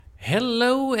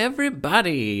Hello,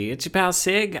 everybody. It's your pal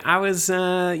Sig. I was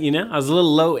a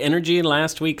little low energy in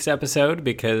last week's episode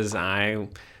because I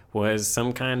was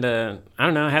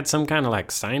had some kind of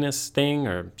like sinus thing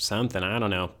or something. I don't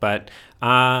know. But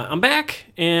I'm back,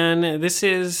 and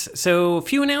a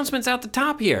few announcements out the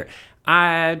top here.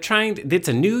 It's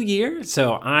a new year,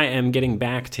 so I am getting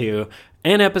back to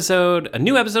a new episode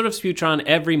of Sputron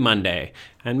every Monday.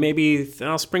 And maybe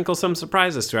I'll sprinkle some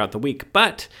surprises throughout the week.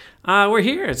 But we're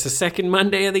here. It's the second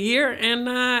Monday of the year, and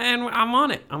I'm on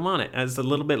it. It's a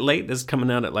little bit late. This is coming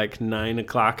out at like 9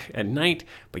 o'clock at night.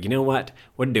 But you know what?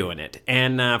 We're doing it.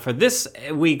 And for this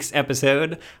week's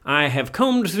episode, I have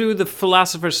combed through the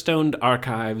Philosopher's Stone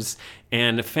archives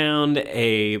and found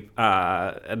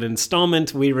an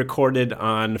installment we recorded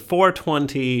on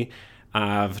 4/20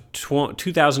 of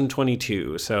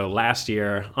 2022. So last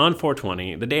year on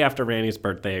 4/20, the day after Randy's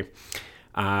birthday,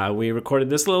 we recorded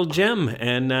this little gem.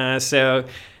 And so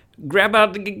grab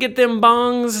out, get them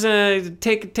bongs,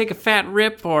 take a fat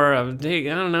rip, or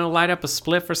light up a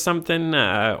spliff or something,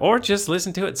 or just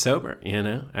listen to it sober.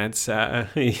 It's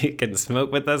you can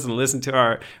smoke with us and listen to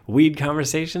our weed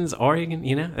conversations, or you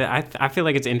can, I feel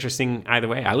like it's interesting either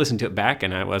way. I listened to it back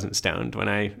and I wasn't stoned when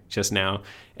I just now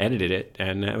edited it,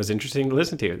 and it was interesting to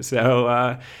listen to.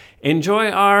 So enjoy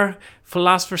our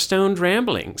Philosopher's Stone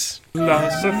ramblings.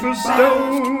 Philosopher's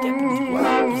Stone.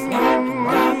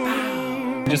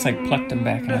 I just plucked them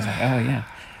back, and I was like, oh yeah.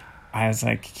 I was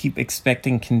keep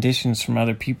expecting conditions from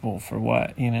other people for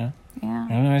what, Yeah. I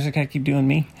don't know, I just gotta keep doing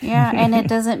me. Yeah, and it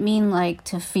doesn't mean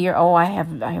to fear, I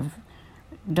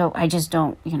just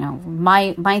don't,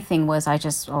 my thing was I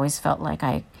just always felt like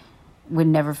I would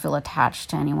never feel attached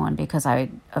to anyone because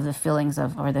of the feelings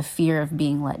or the fear of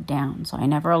being let down. So I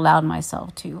never allowed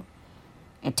myself to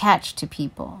attach to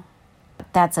people.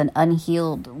 That's an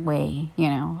unhealed way,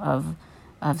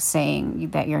 of saying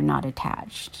that you're not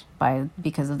attached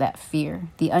because of that fear.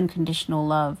 The unconditional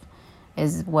love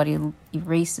is what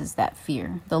erases that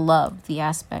fear. The love, the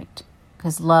aspect.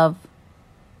 Because love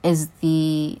is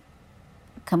the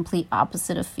complete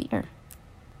opposite of fear.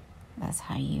 That's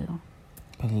how you...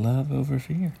 But love over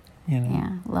fear,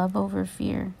 Yeah, love over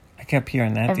fear. I kept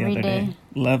hearing that Every the other day. day.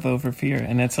 Love over fear.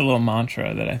 And it's a little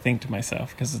mantra that I think to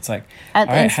myself, because it's all It's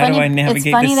right, how funny, do I navigate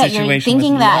it's funny this that situation you're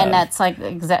thinking with that, love? and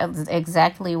that's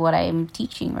exactly what I'm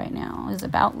teaching right now, is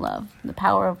about love, the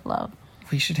power of love.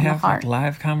 We should in the have heart.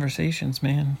 live conversations,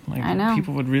 man. I know.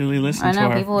 People would really listen I know, to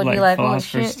our people would be like, oh,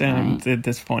 Philosopher's shit, Stone right. at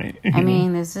this point. I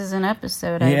mean, this is an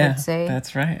episode, yeah, I would say.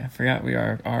 That's right. I forgot we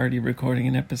are already recording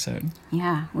an episode.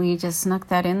 Yeah, we just snuck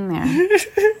that in there.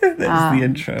 That's the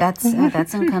intro.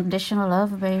 That's unconditional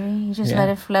love, baby. You just let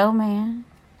it flow, man.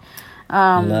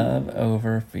 Love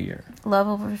over fear. Love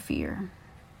over fear.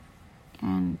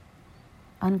 And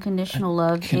unconditional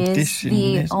love is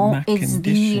the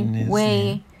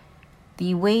way.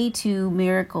 The way to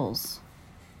miracles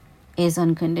is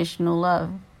unconditional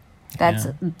love. That's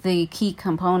the key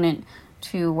component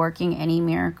to working any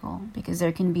miracle, because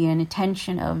there can be an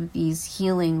intention of these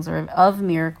healings or of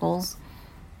miracles.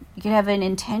 You could have an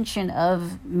intention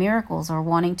of miracles or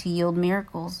wanting to yield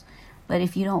miracles, but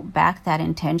if you don't back that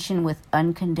intention with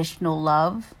unconditional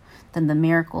love, then the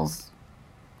miracle's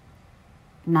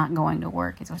not going to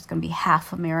work. It's going to be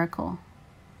half a miracle.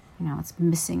 It's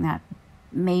missing that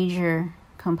major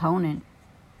component,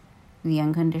 the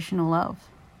unconditional love.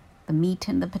 The meat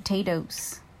and the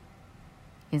potatoes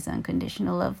is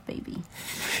unconditional love, baby.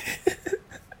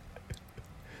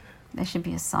 That should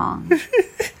be a song,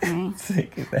 right?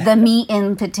 The meat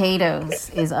and potatoes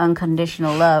is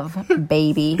unconditional love,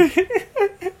 baby.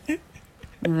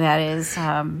 That is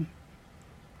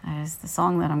the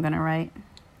song that I'm gonna write,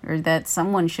 or that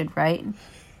someone should write.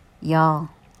 Y'all,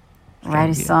 write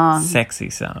a song. Sexy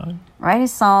song. Write a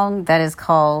song that is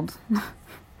called...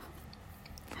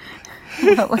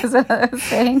 What was I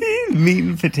saying? Meat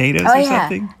and potatoes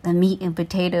something? The meat and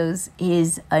potatoes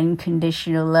is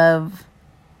unconditional love,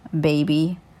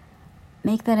 baby.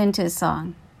 Make that into a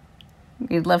song.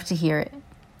 We'd love to hear it.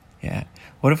 Yeah.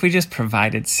 What if we just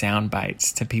provided sound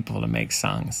bites to people to make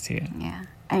songs to? Yeah.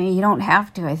 I mean, you don't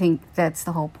have to. I think that's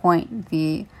the whole point.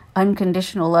 The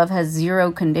unconditional love has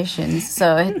zero conditions,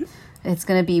 so it's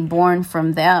going to be born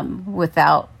from them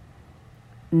without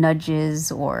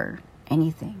nudges or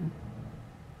anything.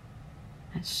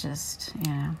 It's just,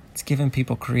 It's giving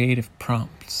people creative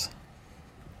prompts.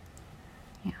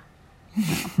 Yeah.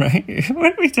 Right?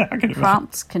 What are we talking about?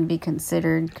 Prompts can be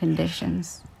considered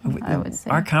conditions, I would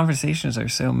say. Our conversations are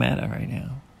so meta right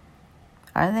now.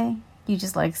 Are they? You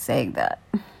just like saying that.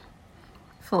 I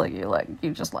feel like you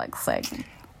just like saying.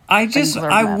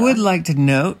 I would like to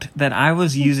note that I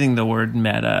was using the word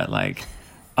meta like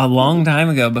a long time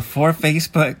ago before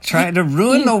Facebook tried to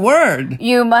ruin the word.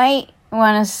 You might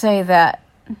want to say that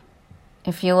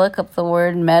if you look up the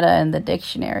word meta in the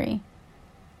dictionary,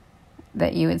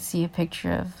 that you would see a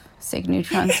picture of Sig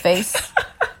Neutron's face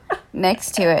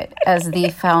next to it as the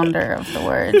founder of the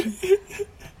word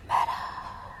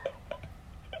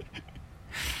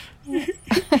meta.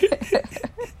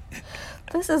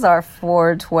 This is our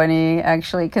 420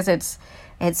 actually, because it's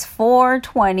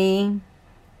 4:20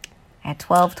 at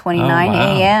 12:29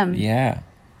 a.m. Yeah.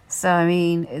 So I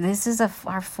mean, this is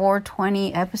our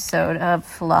 420 episode of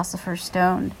Philosopher's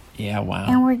Stone. Yeah, wow.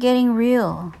 And we're getting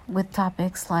real with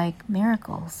topics like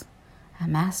miracles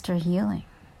and master healing.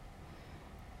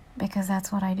 Because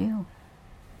that's what I do.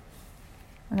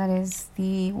 That is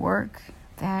the work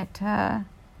that I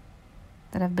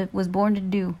was born to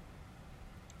do.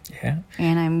 Yeah.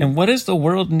 And what does the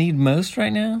world need most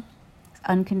right now?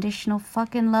 Unconditional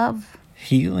fucking love.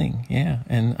 Healing, yeah.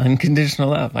 And unconditional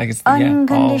love. Like it's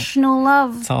unconditional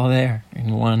love. It's all there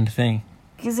in one thing.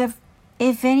 Because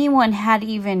if anyone had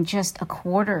even just a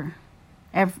quarter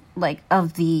of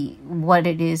what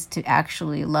it is to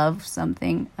actually love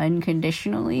something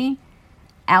unconditionally,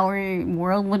 our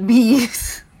world would be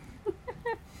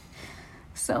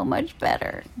so much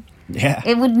better. Yeah.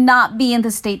 It would not be in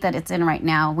the state that it's in right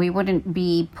now. We wouldn't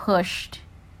be pushed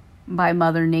by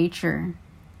Mother Nature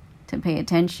to pay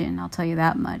attention. I'll tell you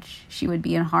that much. She would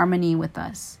be in harmony with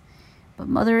us. But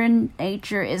Mother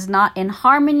Nature is not in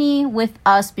harmony with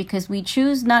us because we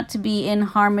choose not to be in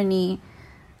harmony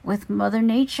with Mother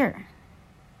Nature.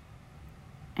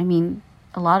 I mean,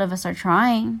 a lot of us are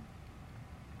trying.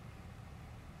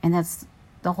 And that's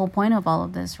the whole point of all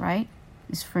of this, right?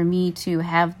 Is for me to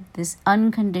have this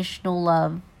unconditional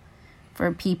love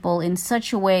for people in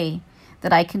such a way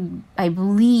that I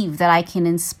believe that I can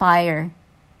inspire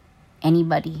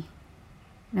anybody,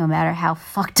 no matter how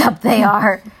fucked up they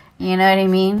are. You know what I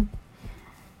mean?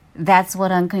 That's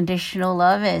what unconditional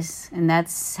love is, and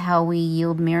that's how we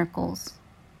yield miracles.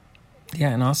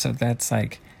 Yeah, and also that's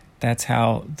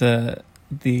how the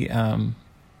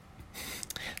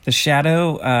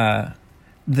shadow,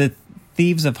 the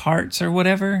Thieves of Hearts or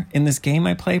whatever in this game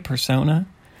I play, Persona.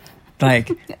 Like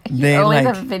they always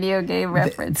have a video game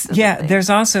reference. There's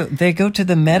also they go to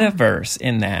the metaverse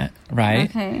in that, right?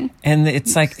 Okay. And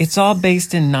it's like it's all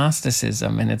based in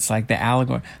Gnosticism, and it's like the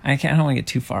allegory. I don't want to get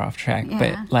too far off track,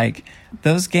 but like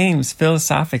those games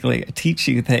philosophically teach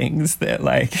you things that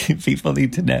like people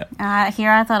need to know.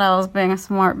 Here I thought I was being a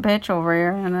smart bitch over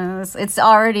here, and it's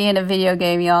already in a video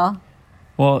game, y'all.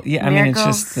 Well, yeah, Miracles. I mean it's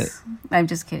just that. I'm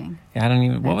just kidding. Yeah, I don't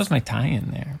even. What was my tie-in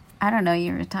there? I don't know.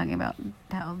 You were talking about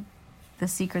how the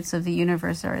secrets of the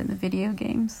universe are in the video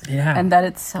games. Yeah. And that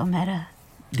it's so meta.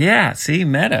 Yeah, see,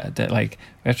 meta. That like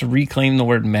we have to reclaim the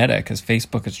word meta because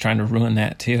Facebook is trying to ruin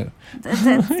that too.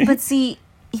 But see,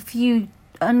 if you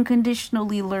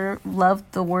unconditionally love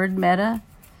the word meta,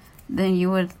 then you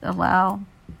would allow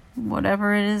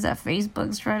whatever it is that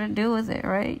Facebook's trying to do with it,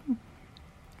 right?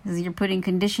 Because you're putting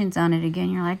conditions on it again.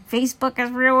 You're like, Facebook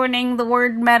is ruining the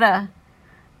word meta.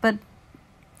 But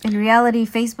in reality,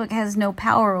 Facebook has no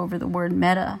power over the word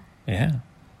meta. Yeah.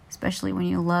 Especially when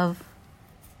you love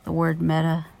the word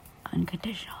meta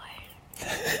unconditionally.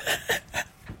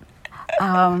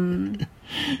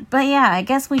 But yeah, I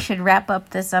guess we should wrap up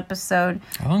this episode.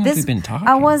 How long have we been talking?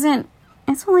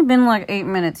 It's only been like 8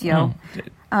 minutes, yo.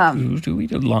 Do we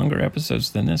do longer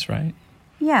episodes than this, right?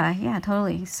 Yeah,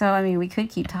 totally. So, I mean, we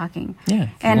could keep talking. Yeah.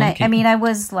 And I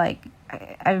was like,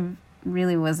 I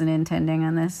really wasn't intending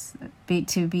on this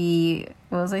to be,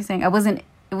 what was I saying? It wasn't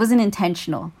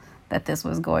intentional that this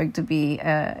was going to be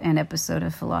an episode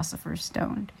of Philosopher's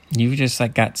Stone. You just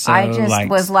got so I just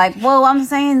was like, well, I'm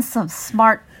saying some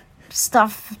smart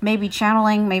stuff, maybe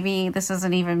channeling, maybe this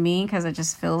isn't even me because it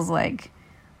just feels like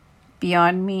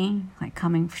beyond me, like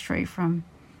coming straight from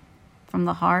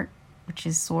the heart, which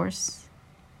is source.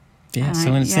 Yeah,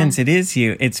 so in a sense, it is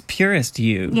you. It's purest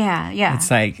you. Yeah. It's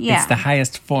like, it's the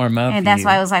highest form of you. And that's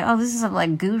why I was like, oh, this is some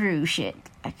like guru shit.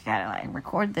 I gotta like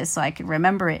record this so I could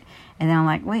remember it. And then I'm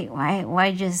like, wait,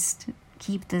 why just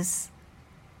keep this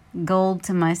gold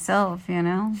to myself, you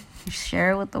know?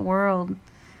 Share it with the world.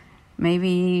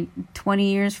 Maybe 20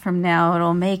 years from now,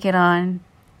 it'll make it on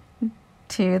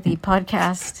to the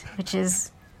podcast, which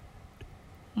is,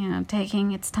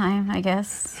 taking its time, I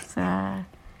guess.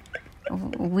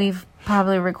 We've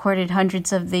probably recorded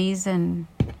hundreds of these, and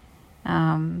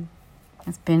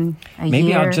it's been a year.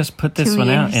 Maybe I'll just put this one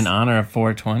out in 2 years. honor of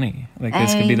 420. Like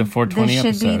this could be the 420 episode.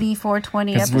 This should be the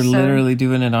 420 episode. Because we're literally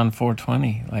doing it on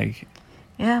 420. Like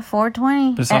Yeah,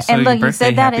 420. But it's also and your look, you birthday.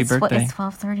 said that Happy it's birthday. it's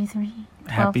 12:33.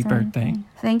 Happy birthday.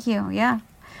 Thank you. Yeah.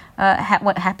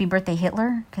 What? Happy birthday,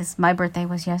 Hitler? Because my birthday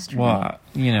was yesterday. Well,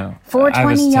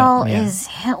 420, y'all, is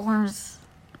Hitler's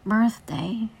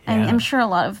birthday. Yeah. I'm sure a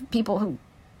lot of people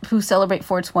who celebrate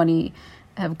 420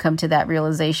 have come to that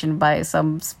realization by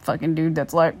some fucking dude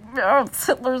that's like, oh, it's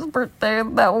Hitler's birthday.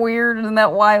 Isn't that weird? Isn't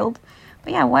that wild?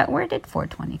 But yeah, where did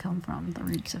 420 come from? The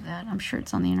roots of that. I'm sure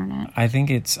it's on the internet. I think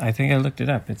I looked it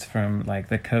up. It's from like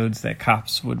the codes that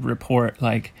cops would report,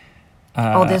 like.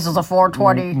 This is a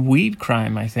 420 weed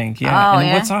crime, I think. Yeah. Oh,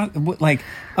 and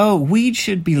yeah? Weed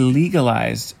should be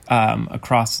legalized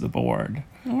across the board.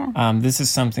 Yeah. This is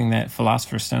something that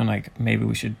Philosopher's Stone, like, maybe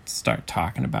we should start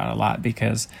talking about a lot,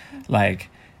 because like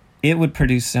it would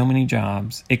produce so many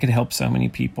jobs. It could help so many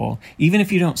people. Even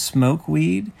if you don't smoke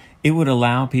weed, it would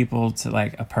allow people to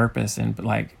like a purpose and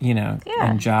like,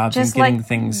 and jobs just and getting like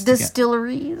things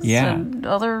distilleries Yeah. and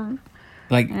other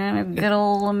like good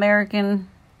old American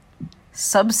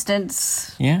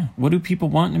substance. Yeah. What do people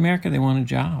want in America? They want a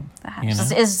job.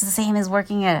 It's the same as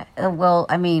working at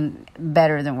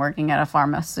better than working at a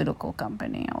pharmaceutical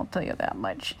company. I'll tell you that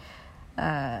much.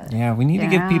 We need to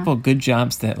give people good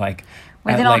jobs that like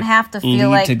where they don't have to feel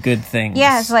lead like to good things.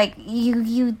 Yeah, it's like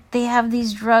they have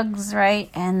these drugs,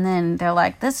 right? And then they're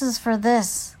like, this is for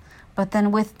this. But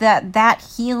then with that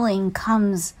healing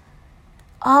comes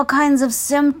all kinds of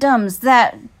symptoms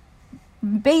that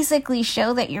basically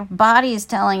show that your body is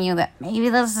telling you that maybe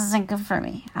this isn't good for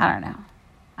me. I don't know,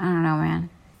 man.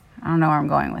 I don't know where I'm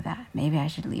going with that. Maybe I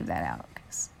should leave that out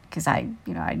because I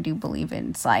do believe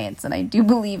in science and I do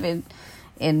believe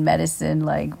in medicine.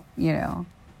 Like,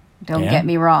 don't get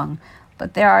me wrong,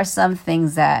 but there are some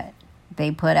things that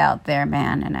they put out there,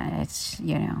 man, and it's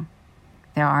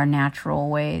there are natural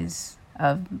ways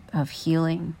of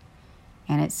healing,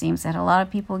 and it seems that a lot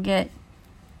of people get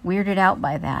weirded out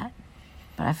by that.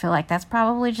 But I feel like that's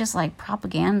probably just like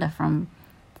propaganda from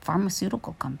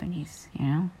pharmaceutical companies,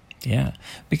 Yeah,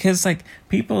 because like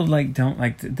people like don't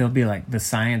like they'll be like the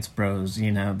science bros,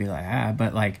 be like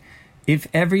but like if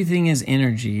everything is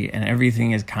energy and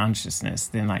everything is consciousness,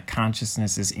 then like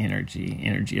consciousness is energy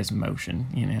is motion,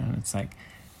 and it's like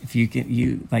if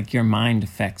you like your mind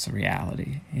affects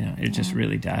reality, it just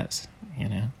really does,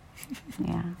 Yeah.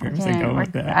 Where was I going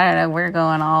with that? I don't know. We're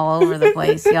going all over the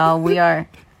place, y'all. We are.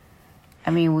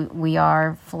 We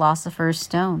are philosophers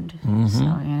stoned. Mm-hmm.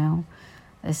 So,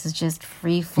 this is just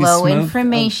free flow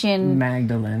information.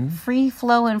 Magdalene. Free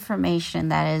flow information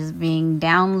that is being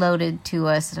downloaded to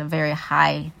us at a very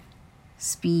high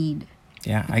speed.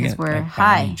 Yeah, I get we're like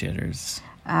high body jitters.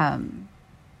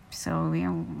 So, I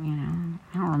don't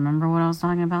remember what I was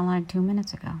talking about like 2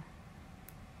 minutes ago.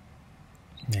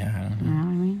 Yeah, I don't know. You know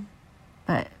what I mean?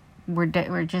 But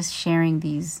we're just sharing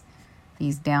these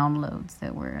downloads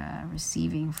that we're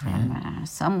receiving from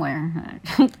somewhere.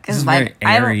 This is a very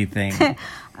airy thing.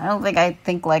 I don't think I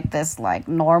think like this like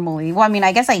normally. Well,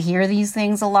 I guess I hear these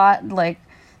things a lot like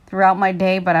throughout my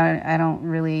day, but I don't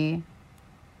really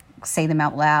say them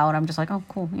out loud. I'm just like, oh,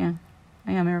 cool, yeah,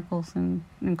 miracles and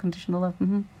unconditional love,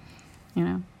 and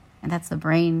that's the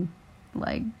brain,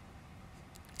 like.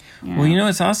 Well,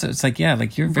 it's like, yeah,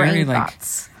 like you're very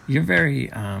thoughts. You're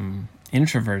very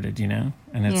introverted, and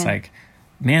it's like,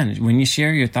 man, when you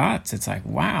share your thoughts, it's like,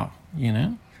 wow,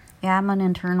 Yeah, I'm an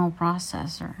internal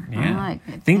processor. Yeah.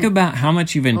 Think about how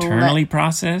much you've internally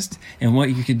processed and what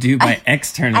you could do by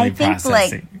externally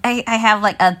processing. Like, I have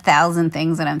like 1,000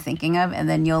 things that I'm thinking of, and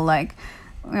then you'll walk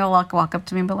up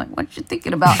to me and be like, what you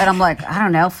thinking about? And I'm like, I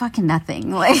don't know, fucking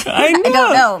nothing. Like, I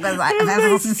don't know, because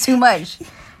this is too much.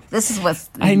 This is what's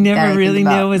I never really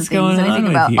know what's going on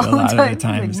with you a lot of the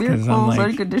times because I'm like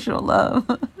unconditional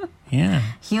love. Yeah.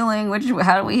 Healing.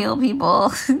 How do we heal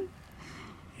people?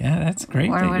 Yeah, that's great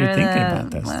that you're thinking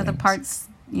about those What things. are the parts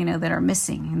that are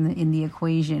missing in the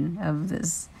equation of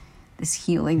this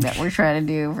healing that we're trying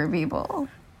to do for people?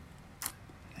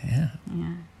 Yeah.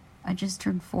 Yeah. I just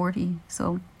turned 40,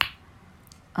 so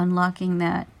unlocking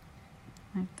the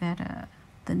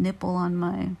nipple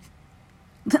on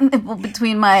the nipple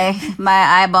between my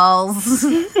eyeballs.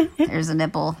 There's a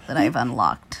nipple that I've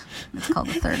unlocked. It's called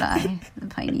the third eye, the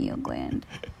pineal gland.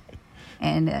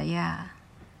 And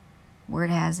word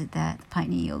has it that the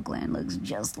pineal gland looks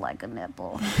just like a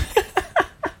nipple.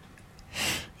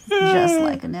 Just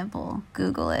like a nipple.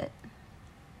 Google it.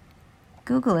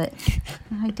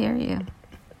 I dare you.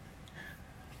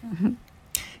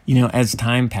 As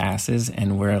time passes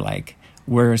and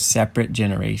we're separate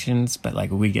generations, but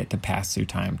like we get to pass through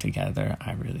time together,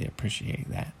 I really appreciate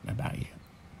that about you.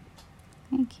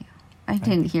 Thank you. I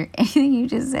didn't hear anything you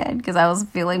just said because I was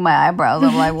feeling my eyebrows.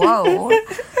 I'm like, whoa.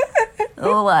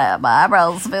 My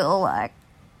eyebrows feel like,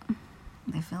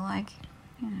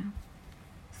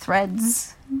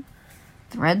 threads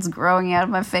growing out of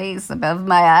my face above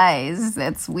my eyes.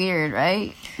 That's weird,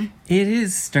 right? It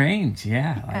is strange,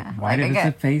 yeah. Like, why does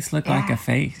a face look like a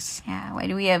face? Yeah, why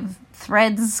do we have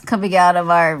threads coming out of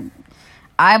our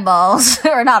eyeballs?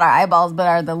 Or not our eyeballs,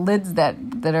 but the lids that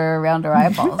are around our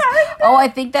eyeballs. Oh, I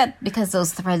think that because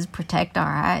those threads protect our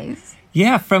eyes.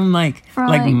 Yeah, from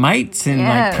mites and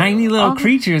like tiny little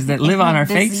creatures that live on our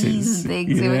faces.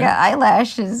 Things. We got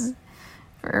eyelashes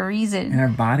for a reason. And our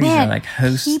bodies are like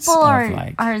hosts people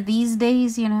of are these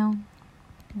days,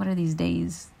 what are these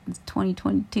days? It's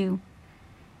 2022.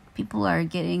 People are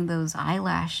getting those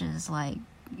eyelashes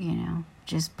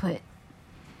just put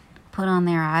on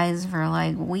their eyes for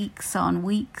like weeks on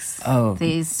weeks. Oh.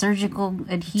 The surgical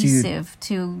adhesive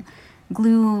to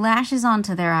glue lashes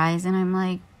onto their eyes, and I'm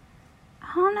like,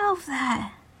 I don't know if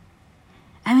that.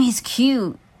 I mean, it's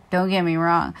cute. Don't get me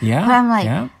wrong. Yeah. But I'm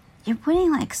like, you're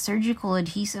putting like surgical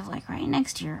adhesive like right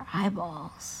next to your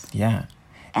eyeballs. Yeah.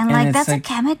 And like that's a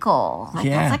chemical. Like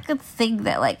that's like a thing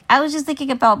that like I was just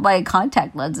thinking about my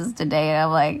contact lenses today, and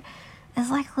I'm like, it's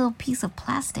like a little piece of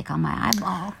plastic on my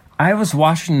eyeball. I was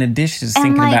washing the dishes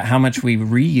thinking about how much we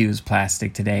reuse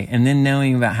plastic today, and then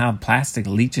knowing about how plastic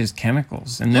leaches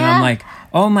chemicals. And then I'm like,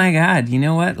 oh my God, you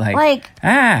know what?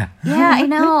 Yeah, I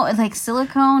know. Like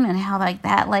silicone and how like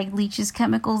that like leaches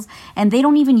chemicals. And they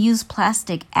don't even use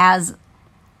plastic as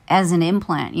an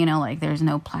implant, like there's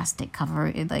no plastic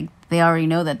cover. Like they already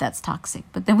know that that's toxic.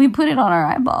 But then we put it on our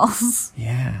eyeballs.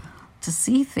 Yeah. To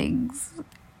see things.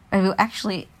 I mean,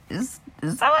 actually, is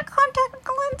that what contact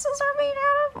lenses are made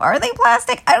out of? Are they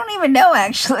plastic? I don't even know,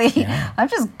 actually. Yeah.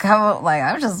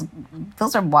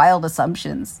 Those are wild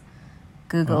assumptions.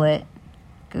 Google it.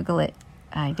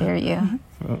 I dare you.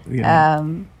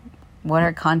 What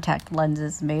are contact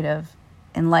lenses made of?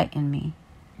 Enlighten me.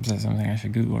 Is that something I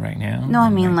should Google right now? No, I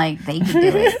mean, they can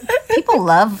do it. People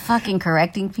love fucking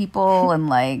correcting people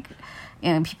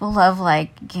and, people love,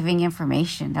 giving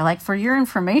information. They're like, for your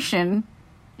information,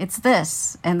 it's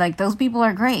this. And, those people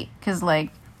are great because,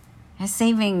 it's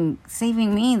saving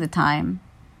me the time,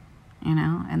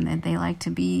 and then they like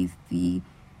to be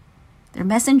they're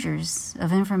messengers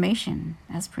of information.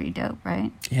 That's pretty dope,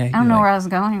 right? Yeah. I don't know where I was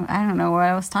going. I don't know what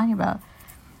I was talking about.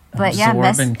 But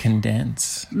absorb and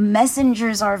condense.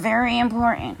 Messengers are very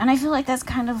important, and I feel like that's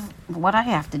kind of what I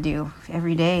have to do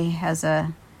every day as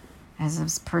a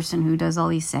person who does all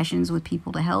these sessions with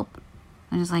people to help.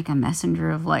 I'm just like a messenger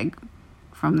of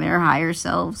from their higher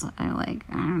selves. I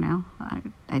don't know.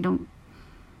 I don't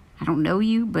know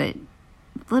you, but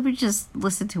let me just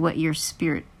listen to what your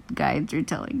spirit guides are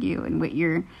telling you and what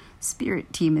your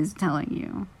spirit team is telling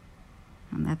you,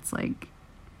 and that's I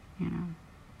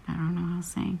don't know what I was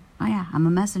saying. Oh yeah, I'm a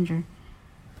messenger.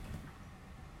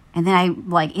 And then I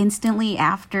instantly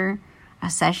after a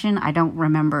session, I don't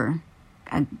remember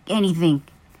anything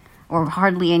or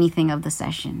hardly anything of the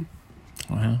session.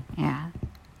 Wow. Yeah.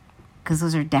 Because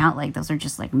those are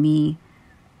just me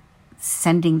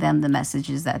sending them the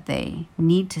messages that they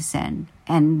need to send.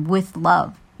 And with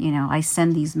love, I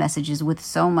send these messages with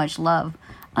so much love,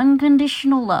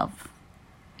 unconditional love,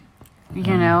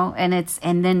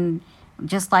 and then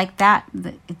just like that,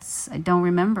 I don't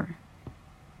remember.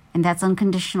 And that's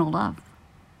unconditional love.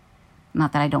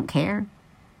 Not that I don't care.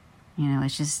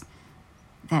 It's just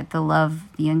that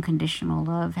the unconditional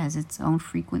love has its own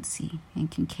frequency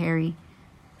and can carry,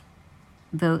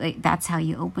 that's how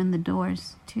you open the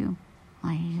doors too.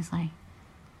 You just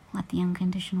let the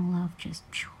unconditional love just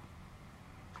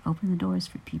open the doors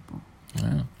for people.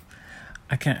 Wow.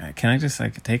 Can I just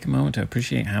take a moment to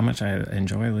appreciate how much I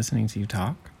enjoy listening to you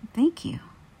talk? Thank you.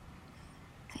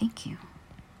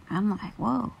 I'm like,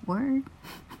 whoa, word.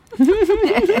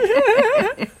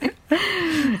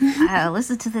 I'll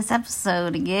listen to this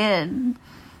episode again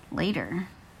later.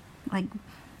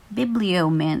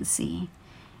 Bibliomancy.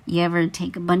 You ever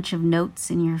take a bunch of notes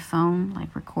in your phone,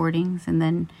 recordings, and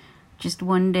then just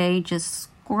one day just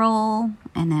scroll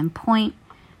and then point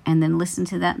and then listen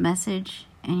to that message,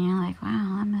 and you're like,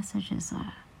 wow, that message is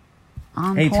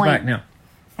on point. Hey, now.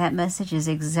 That message is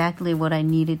exactly what I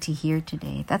needed to hear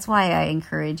today. That's why I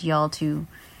encourage y'all to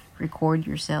record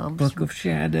yourselves. Book of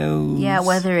Shadows. Yeah,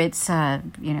 whether it's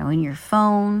in your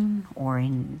phone or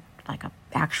in a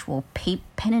actual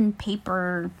pen and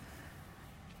paper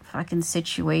fucking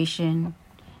situation.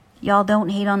 Y'all don't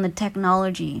hate on the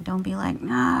technology. Don't be like,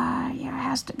 nah, it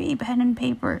has to be pen and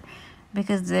paper,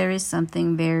 because there is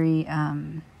something very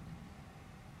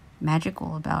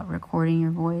magical about recording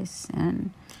your voice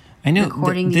and I know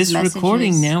recording this these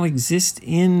recording messages. now exists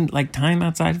in like time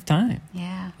outside of time.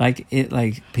 Yeah. Like it,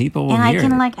 like people will And hear I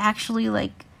can it. like actually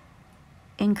like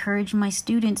encourage my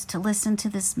students to listen to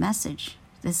this message,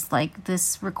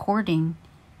 this recording,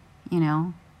 you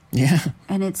know. Yeah.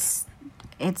 And it's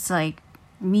like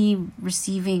me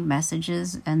receiving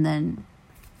messages and then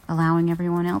allowing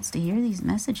everyone else to hear these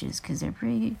messages because they're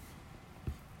pretty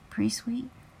sweet,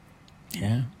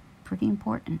 Yeah. pretty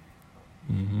important.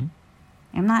 Mm-hmm.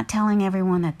 I'm not telling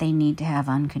everyone that they need to have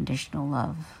unconditional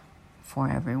love for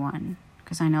everyone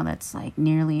because I know that's like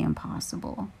nearly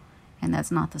impossible, and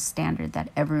that's not the standard that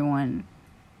everyone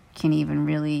can even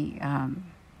really.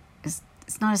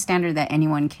 It's not a standard that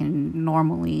anyone can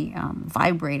normally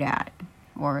vibrate at,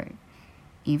 or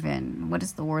even what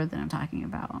is the word that I'm talking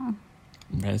about?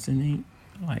 Resonate,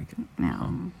 like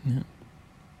No. yeah.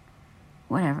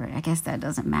 Whatever. I guess that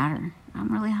doesn't matter.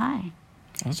 I'm really high.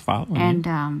 I was following. And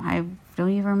I don't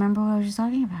even remember what I was just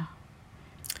talking about.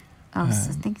 I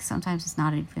think sometimes it's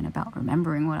not even about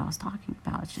remembering what I was talking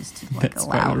about. It's just to like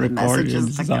allow the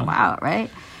messages to go out, right?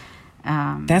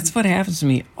 That's what happens to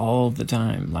me all the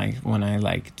time. Like when I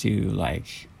like do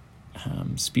like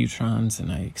Sputrons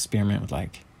and I experiment with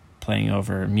like playing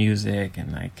over music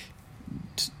and like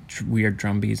weird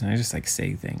drum beats, and I just like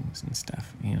say things and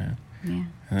stuff, you know. Yeah.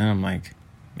 And then I'm like,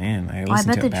 man, I Well, I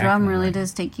bet to the it back drum and I'm really like,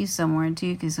 does take you somewhere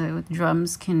too, because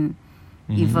drums can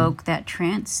evoke that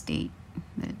trance state.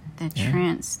 That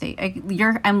trance state.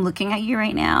 I'm looking at you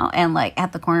right now, and like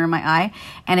at the corner of my eye,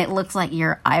 and it looks like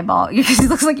your eyeball. It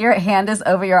looks like your hand is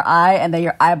over your eye, and then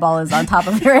your eyeball is on top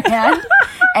of your hand,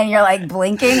 and you're like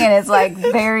blinking, and it's like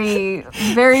very,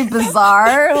 very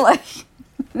bizarre. Like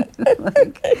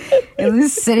you're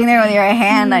just sitting there with your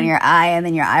hand on your eye, and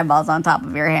then your eyeballs on top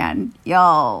of your hand.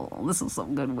 Yo, this is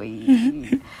some good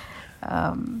weed.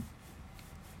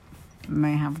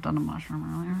 May have done a mushroom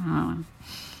earlier. I don't know.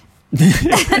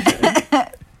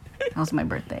 That was my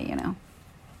birthday, you know.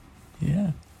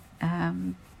 yeah.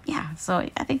 Yeah, so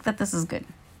I think that this is good.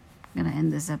 I'm gonna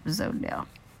end this episode now.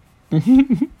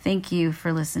 Thank you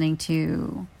for listening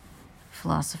to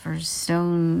Philosopher's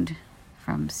Stoned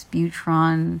from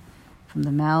Sputron, from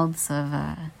the mouths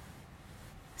of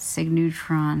Sig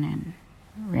Neutron and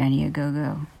Rania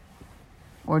Gogo.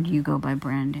 Or do you go by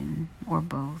Brandon, or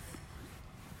both?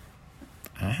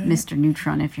 Mr.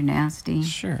 Neutron, if you're nasty.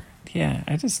 Sure. Yeah.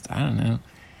 I don't know.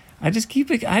 I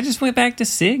just went back to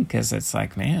Sig because it's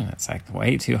like, man, it's like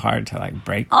way too hard to like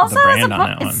break Also, the brand on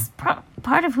that one. it's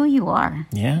part of who you are.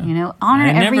 Yeah. You know, honor I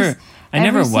every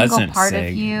never single wasn't part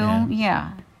Sig, of you.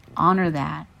 Yeah. Honor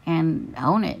that and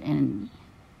own it and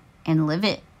live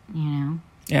it, you know.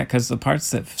 Yeah, because the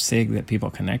parts that Sig that people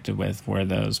connected with were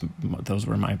those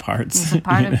were my parts. It's a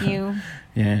part of you.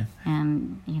 Yeah.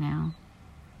 And, you know,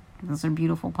 those are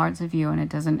beautiful parts of you, and it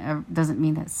doesn't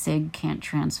mean that Sig can't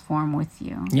transform with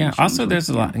you. Yeah. Also, there's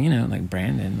a lot, you know, like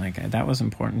Brandon, like that was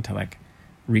important to like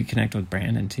reconnect with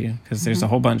Brandon too, because there's a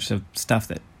whole bunch of stuff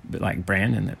that like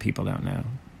Brandon that people don't know,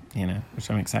 you know, which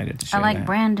I'm excited to share. I like that.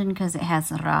 Brandon because it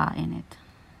has Ra in it.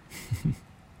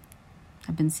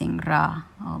 I've been seeing Ra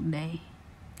all day.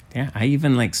 Yeah, I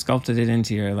even like sculpted it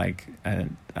into your like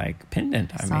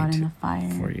pendant I Saw it made in the fire.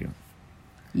 for you.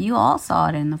 You all saw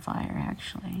it in the fire,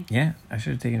 actually. Yeah, I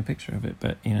should have taken a picture of it,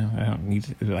 but you know, I don't need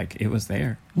to. Like, it was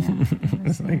there. Yeah,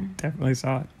 It's like definitely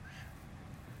saw it.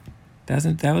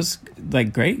 That was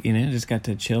like great, you know. Just got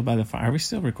to chill by the fire. Are we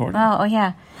still recording? Oh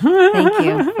yeah. Thank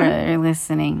you for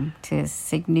listening to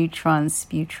Sig Neutron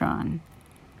Sputron,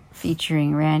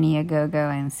 featuring Rania Gogo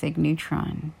and Sig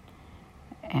Neutron.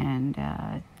 And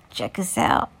check us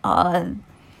out on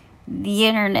the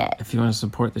internet. If you want to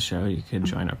support the show, you could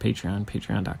join our Patreon,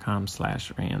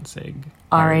 patreon.com/rancig.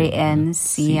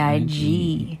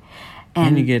 RANCIG.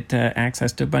 And you get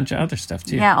access to a bunch of other stuff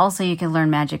too. Yeah, also you can learn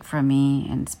magic from me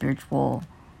and spiritual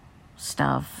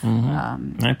stuff.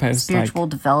 I post spiritual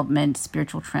development,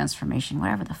 spiritual transformation,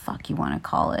 whatever the fuck you want to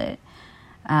call it.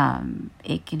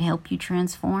 It can help you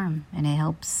transform, and it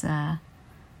helps.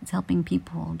 It's helping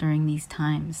people during these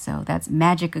times. So that's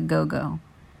magicagogo.com.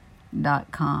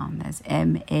 That's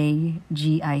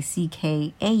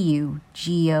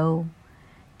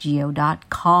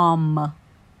MAGICKAUGO.com.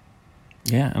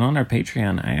 Yeah, and on our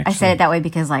Patreon, I say it that way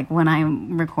because, like, when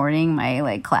I'm recording my,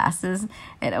 like, classes,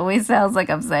 it always sounds like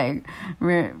I'm saying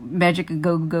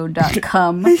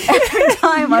magicagogo.com every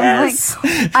time. Yes.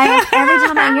 I'm like, every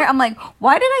time I hear, I'm like,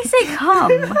 why did I say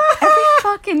come? Every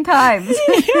fucking time.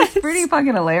 It's pretty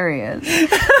fucking hilarious.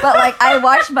 But, like, I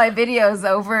watch my videos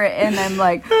over and I'm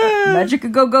like,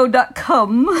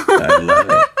 magicagogo.com. I love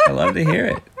it. I love to hear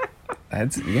it.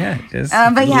 That's, yeah, just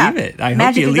but yeah, leave it. I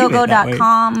hope you leave it that way.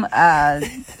 magicagogo.com.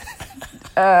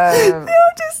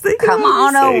 come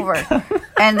on over.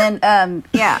 And then,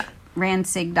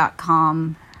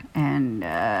 ransig.com. And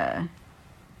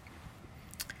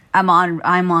I'm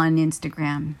on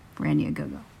Instagram, Randy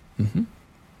Agogo. Mm-hmm.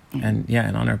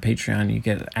 And on our Patreon, you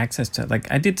get access to, like,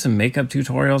 I did some makeup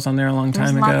tutorials on there a long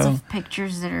time ago. There's lots of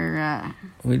pictures that are...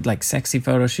 We'd like sexy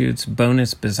photo shoots,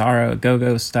 bonus Bizarro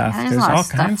Go-Go stuff. Yeah, there's all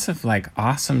kinds of like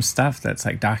awesome stuff that's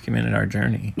like documented our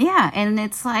journey. Yeah, and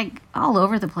it's like all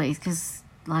over the place because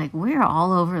like we're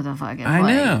all over the fucking place. I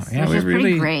know. Yeah, which is really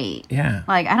pretty great. Yeah.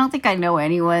 Like I don't think I know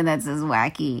anyone that's as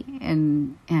wacky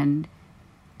and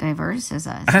diverse as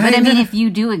us. But I mean, if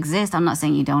you do exist, I'm not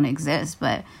saying you don't exist,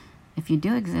 but if you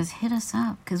do exist, hit us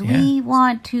up because we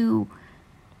want to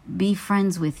be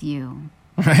friends with you.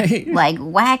 Right? Like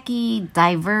wacky,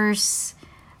 diverse,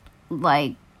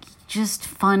 like just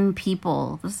fun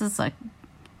people. This is like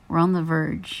we're on the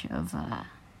verge of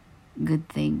good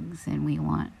things, and we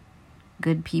want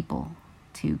good people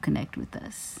to connect with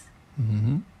us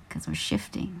because we're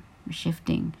shifting. We're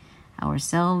shifting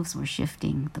ourselves. We're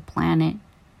shifting the planet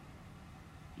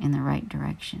in the right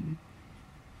direction.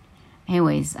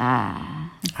 Anyways, I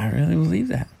really believe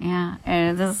that. Yeah,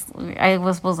 and I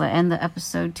was supposed to end the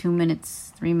episode 3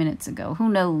 minutes ago. Who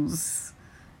knows?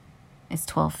 It's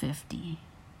 12:50.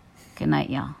 Good night,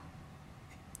 y'all.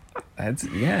 Just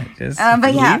believe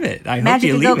it. I hope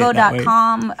you leave it that way.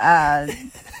 MagicAgogo.com.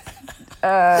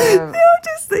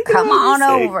 Come on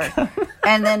over.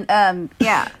 And then,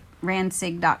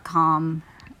 ransig.com.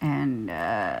 And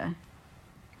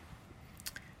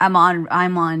I'm on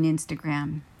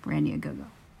Instagram, Randy Agogo.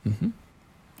 Mm-hmm.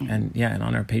 And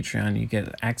on our Patreon, you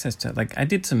get access to, like, I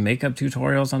did some makeup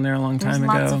tutorials on there a long time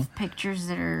ago. There's lots of pictures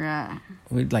that are...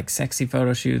 We'd like sexy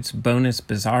photo shoots, bonus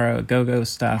Bizarro Go-Go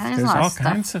stuff. Yeah, there's all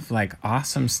kinds of like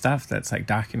awesome stuff that's like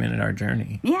documented our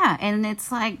journey. Yeah, and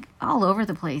it's like all over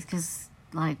the place because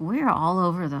like we're all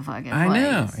over the fucking place. I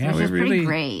know. Yeah, which is pretty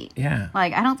great. Yeah.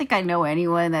 Like I don't think I know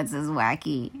anyone that's as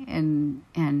wacky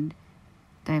and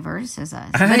diverse as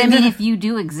us. But I mean, if you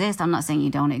do exist, I'm not saying you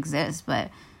don't exist,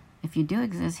 but if you do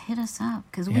exist, hit us up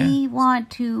because we want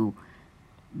to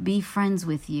be friends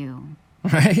with you.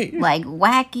 Right? Like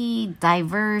wacky,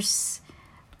 diverse,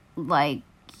 like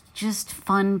just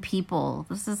fun people.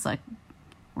 This is like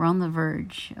we're on the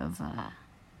verge of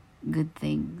good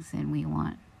things, and we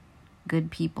want good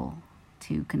people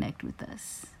to connect with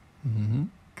us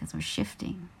because we're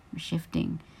shifting. We're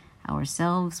shifting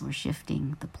ourselves. We're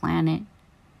shifting the planet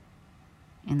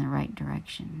in the right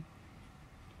direction.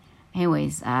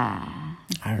 Anyways, I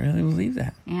really believe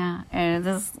that. Yeah, and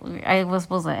I was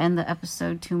supposed to end the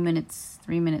episode 3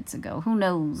 minutes ago. Who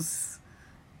knows?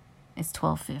 It's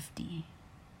 12:50.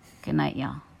 Good night,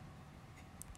 y'all.